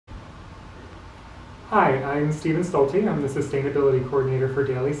Hi, I'm Stephen Stolte. I'm the Sustainability Coordinator for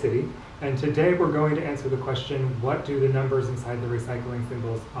Daly City, and today we're going to answer the question, what do the numbers inside the recycling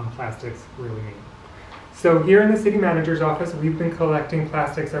symbols on plastics really mean? So here in the City Manager's office, we've been collecting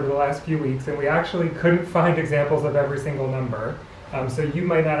plastics over the last few weeks, and we actually couldn't find examples of every single number. So you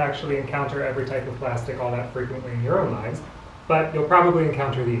might not actually encounter every type of plastic all that frequently in your own lives, but you'll probably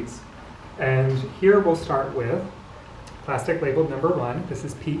encounter these. And here we'll start with plastic labeled number 1. This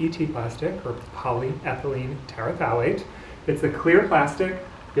is PET plastic, or polyethylene terephthalate. It's a clear plastic.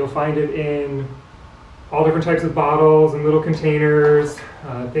 You'll find it in all different types of bottles and little containers,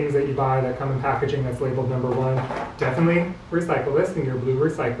 things that you buy that come in packaging that's labeled number 1. Definitely recycle this in your blue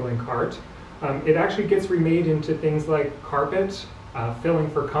recycling cart. It actually gets remade into things like carpet, filling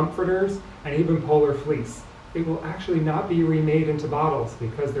for comforters, and even polar fleece. It will actually not be remade into bottles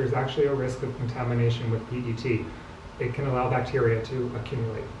because there's actually a risk of contamination with PET. It can allow bacteria to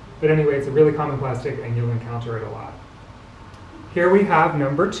accumulate. But anyway, it's a really common plastic and you'll encounter it a lot. Here we have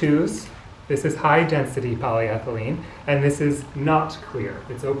number 2s. This is high density polyethylene, and this is not clear.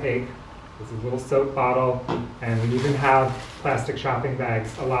 It's opaque. This is a little soap bottle, and we even have plastic shopping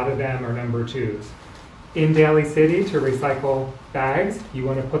bags. A lot of them are number 2s. In Daly City, to recycle bags, you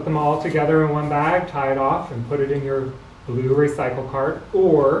want to put them all together in one bag, tie it off, and put it in your blue recycle cart,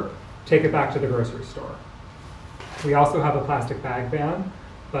 or take it back to the grocery store. We also have a plastic bag ban,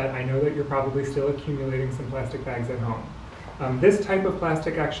 but I know that you're probably still accumulating some plastic bags at home. This type of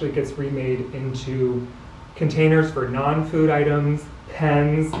plastic actually gets remade into containers for non-food items,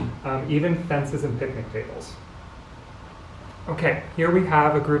 pens, even fences and picnic tables. Okay, here we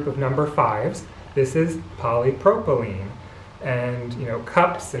have a group of number 5s. This is polypropylene, and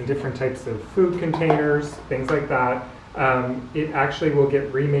cups and different types of food containers, things like that. It actually will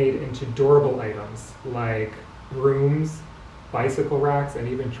get remade into durable items like brooms, bicycle racks, and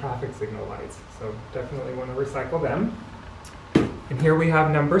even traffic signal lights. So definitely want to recycle them. And here we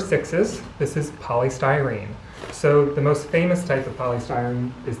have number 6s. This is polystyrene. So the most famous type of polystyrene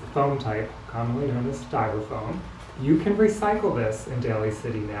is the foam type, commonly known as styrofoam. You can recycle this in Daly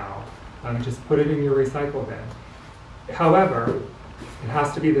City now. Just put it in your recycle bin. However, it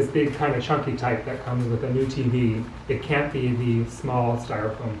has to be this big kind of chunky type that comes with a new TV. It can't be the small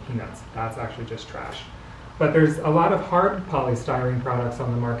styrofoam peanuts. That's actually just trash. But there's a lot of hard polystyrene products on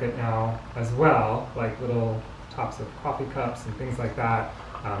the market now as well, like little tops of coffee cups and things like that.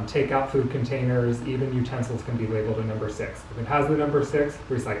 Takeout food containers, even utensils can be labeled a number 6. If it has the number 6,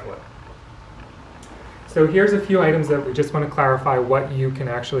 recycle it. So here's a few items that we just want to clarify what you can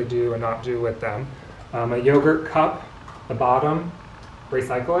actually do and not do with them. A yogurt cup, the bottom,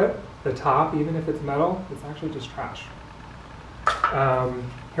 recycle it. The top, even if it's metal, it's actually just trash.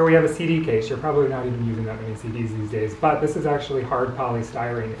 Here we have a CD case. You're probably not even using that many CDs these days, but this is actually hard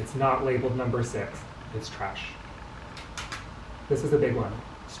polystyrene. It's not labeled number 6. It's trash. This is a big one,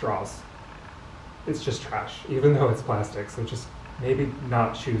 straws. It's just trash, even though it's plastic, so just maybe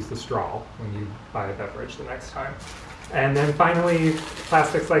not choose the straw when you buy a beverage the next time. And then finally,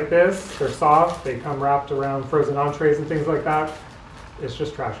 plastics like this, they're soft, they come wrapped around frozen entrees and things like that. It's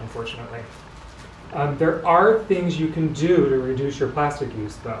just trash, unfortunately. There are things you can do to reduce your plastic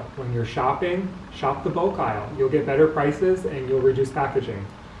use, though. When you're shopping, shop the bulk aisle. You'll get better prices and you'll reduce packaging.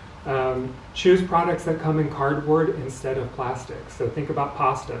 Choose products that come in cardboard instead of plastic. So think about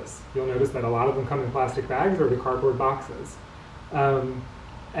pastas. You'll notice that a lot of them come in plastic bags or the cardboard boxes.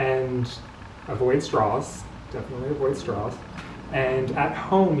 And avoid straws. Definitely avoid straws. And at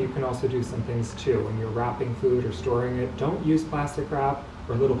home, you can also do some things too. When you're wrapping food or storing it, don't use plastic wrap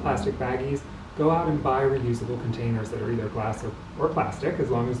or little plastic baggies. Go out and buy reusable containers that are either glass or plastic. As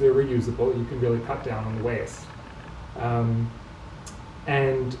long as they're reusable, you can really cut down on the waste.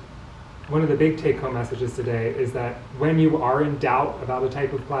 And one of the big take-home messages today is that when you are in doubt about a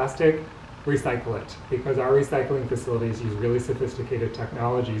type of plastic, recycle it, because our recycling facilities use really sophisticated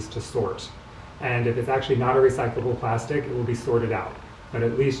technologies to sort. And if it's actually not a recyclable plastic, it will be sorted out. But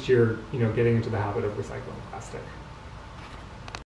at least you're getting into the habit of recycling plastic.